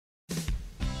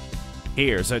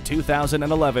Here's a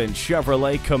 2011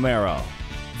 Chevrolet Camaro.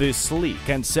 This sleek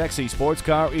and sexy sports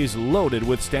car is loaded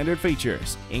with standard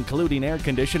features, including air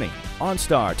conditioning,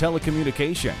 OnStar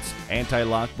telecommunications,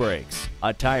 anti-lock brakes,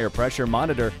 a tire pressure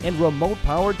monitor, and remote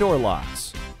power door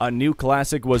locks. A new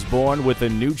classic was born with the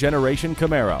new generation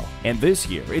Camaro, and this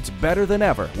year it's better than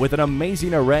ever with an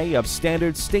amazing array of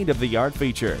standard state-of-the-art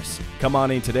features. Come on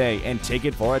in today and take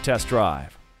it for a test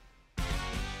drive.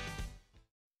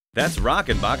 That's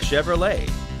Rockenbach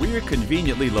Chevrolet. We're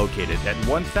conveniently located at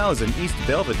 1000 East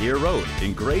Belvidere Road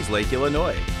in Grayslake,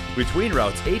 Illinois, between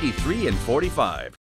routes 83 and 45.